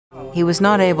he was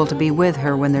not able to be with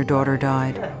her when their daughter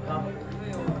died.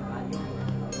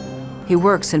 He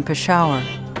works in Peshawar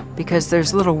because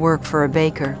there's little work for a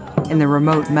baker in the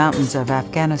remote mountains of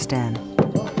Afghanistan.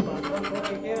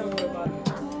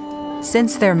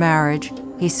 Since their marriage,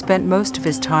 he's spent most of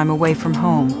his time away from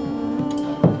home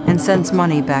and sends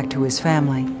money back to his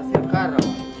family.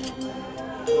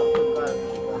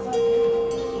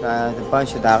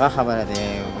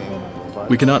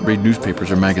 We cannot read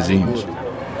newspapers or magazines.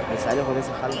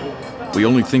 We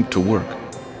only think to work,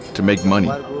 to make money,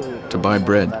 to buy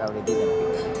bread.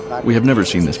 We have never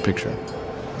seen this picture.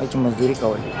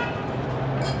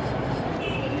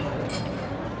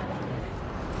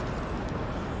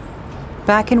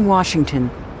 Back in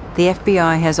Washington, the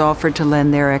FBI has offered to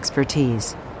lend their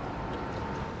expertise.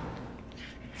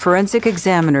 Forensic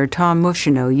examiner Tom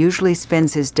Mushino usually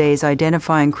spends his days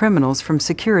identifying criminals from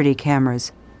security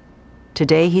cameras.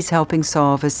 Today, he's helping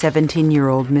solve a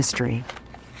 17-year-old mystery.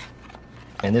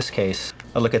 In this case,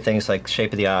 I look at things like the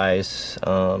shape of the eyes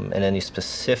and any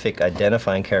specific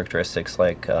identifying characteristics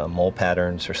like mole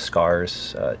patterns or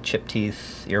scars, chipped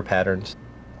teeth, ear patterns.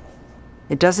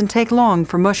 It doesn't take long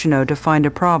for Mushino to find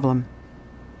a problem.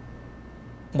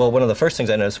 Well, one of the first things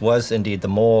I noticed was indeed the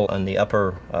mole on the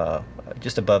upper,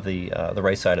 just above the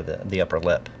right side of the upper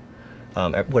lip.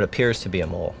 What appears to be a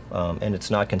mole, and it's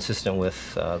not consistent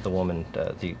with the woman,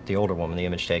 the older woman, the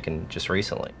image taken just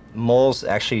recently. Moles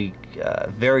actually,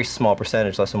 very small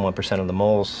percentage, less than 1% of the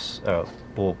moles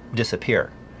will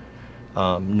disappear.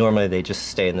 Normally they just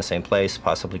stay in the same place,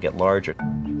 possibly get larger.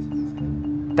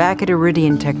 Back at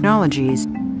Iridian Technologies,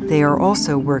 they are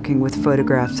also working with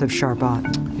photographs of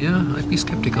Sharbat. Yeah, I'd be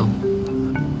skeptical.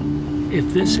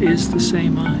 If this is the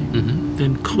same eye,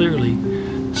 then clearly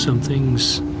some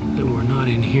things that were not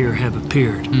in here have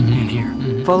appeared in here.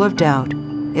 Full of doubt,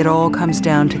 it all comes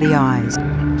down to the eyes.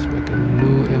 Let's make a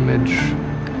new image.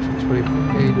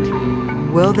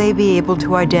 Will they be able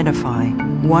to identify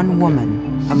one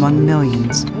woman among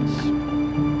millions?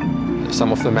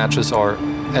 Some of the matches are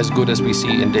as good as we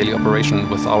see in daily operation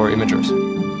with our imagers.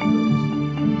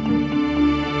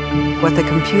 What the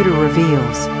computer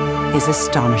reveals is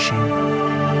astonishing.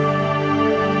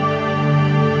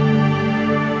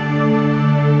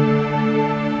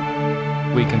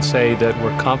 We can say that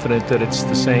we're confident that it's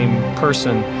the same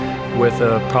person with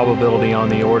a probability on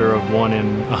the order of 1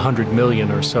 in 100 million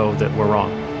or so that we're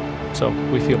wrong. So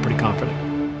we feel pretty confident.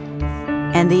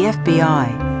 And the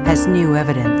FBI has new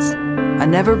evidence. A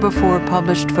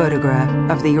never-before-published photograph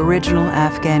of the original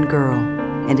Afghan girl.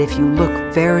 And if you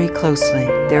look very closely,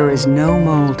 there is no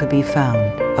mole to be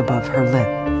found above her lip.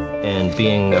 And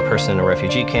being a person in a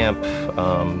refugee camp,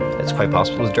 it's quite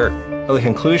possible it's dirt. Well, the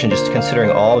conclusion, just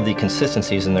considering all of the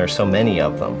consistencies, and there are so many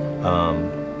of them,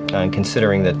 and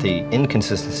considering that the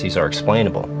inconsistencies are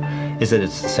explainable, is that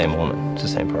it's the same woman, it's the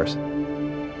same person.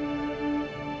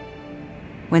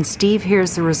 When Steve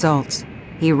hears the results,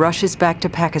 he rushes back to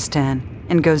Pakistan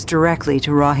and goes directly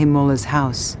to Rahimullah's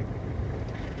house.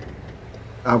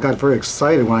 I got very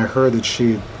excited when I heard that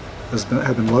she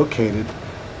had been located,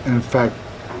 and in fact,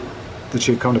 that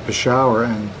she had come to Peshawar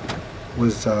and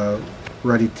was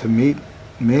ready to meet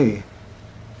me.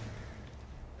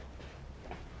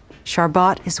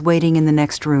 Sharbat is waiting in the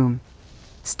next room.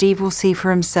 Steve will see for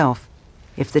himself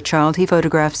if the child he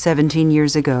photographed 17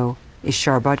 years ago is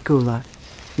Sharbat Gula,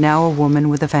 now a woman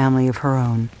with a family of her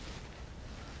own.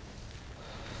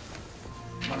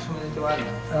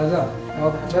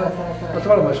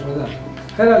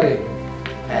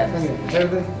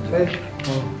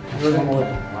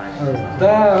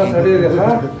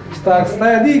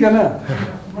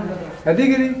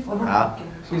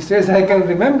 She says, I can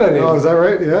remember it. Oh, is that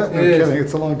right? Yeah? No Yes. kidding.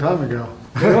 It's a long time ago.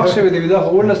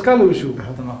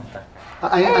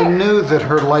 I knew that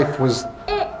her life was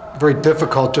very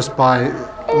difficult just by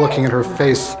looking at her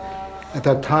face at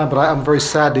that time, but I'm very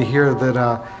sad to hear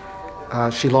that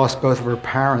she lost both of her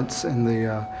parents in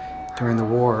the during the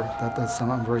war.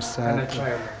 I'm very sad. And a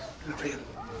child.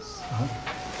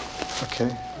 Okay.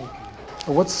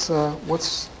 What's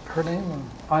her name?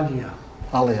 Alia.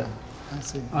 Alia. I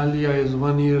see. Alia is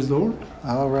 1 year old.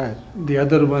 All right. The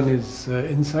other one is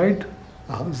inside,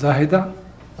 Zahida,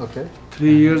 Okay.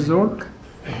 3 years old.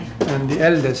 And the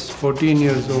eldest, 14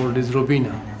 years old, is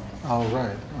Robina. All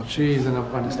right. She is in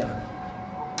Afghanistan.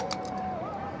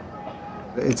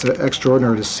 It's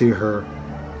extraordinary to see her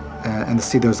and to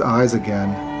see those eyes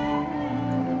again.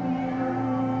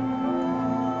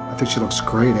 I think she looks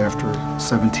great after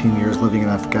 17 years living in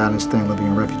Afghanistan, living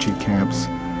in refugee camps.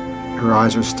 Her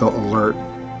eyes are still alert.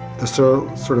 They're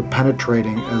still sort of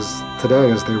penetrating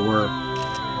today as they were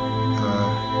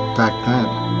back then.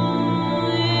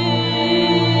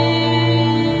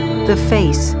 The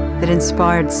face that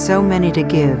inspired so many to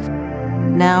give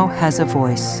now has a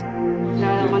voice.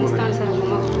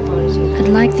 I'd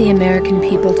like the American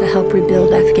people to help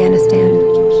rebuild Afghanistan.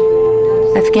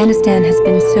 Afghanistan has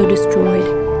been so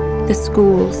destroyed. The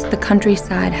schools, the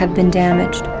countryside have been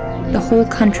damaged. The whole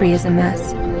country is a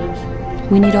mess.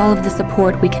 We need all of the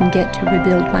support we can get to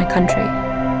rebuild my country.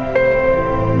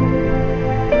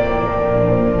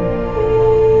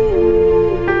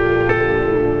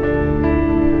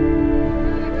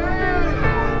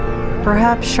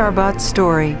 Perhaps Sharbat's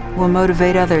story will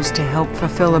motivate others to help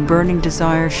fulfill a burning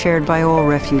desire shared by all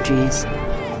refugees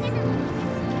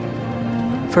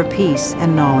for peace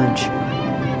and knowledge.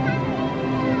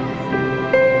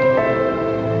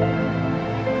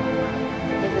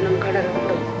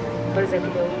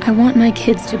 I want my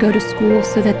kids to go to school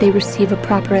so that they receive a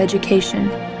proper education.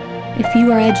 If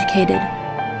you are educated,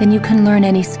 then you can learn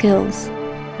any skills.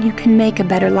 You can make a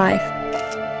better life.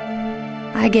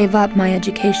 I gave up my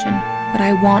education, but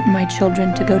I want my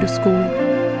children to go to school.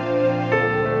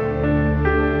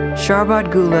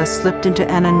 Sharbat Gula slipped into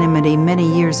anonymity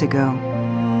many years ago.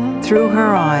 Through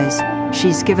her eyes,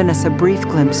 she's given us a brief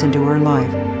glimpse into her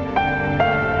life.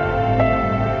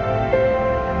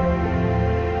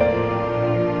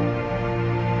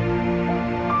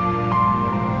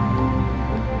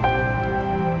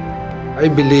 I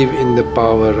believe in the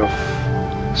power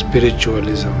of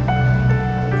spiritualism.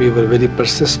 We were very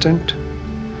persistent,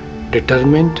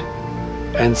 determined,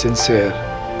 and sincere,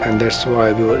 and that's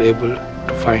why we were able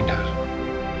to find her.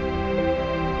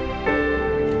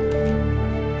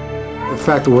 The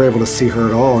fact that we're able to see her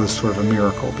at all is sort of a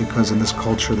miracle, because in this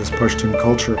culture, this Pashtun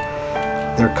culture,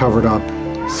 they're covered up.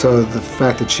 So the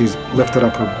fact that she's lifted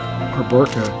up her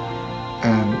burqa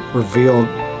and revealed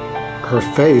her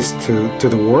face to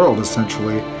the world,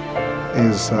 essentially,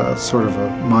 is sort of a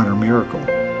minor miracle.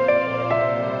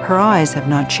 Her eyes have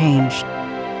not changed.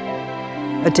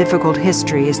 A difficult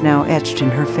history is now etched in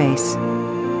her face,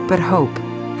 but hope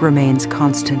remains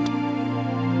constant.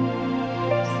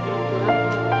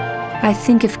 I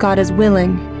think if God is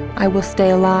willing, I will stay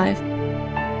alive.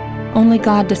 Only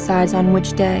God decides on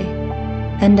which day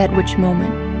and at which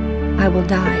moment I will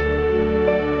die.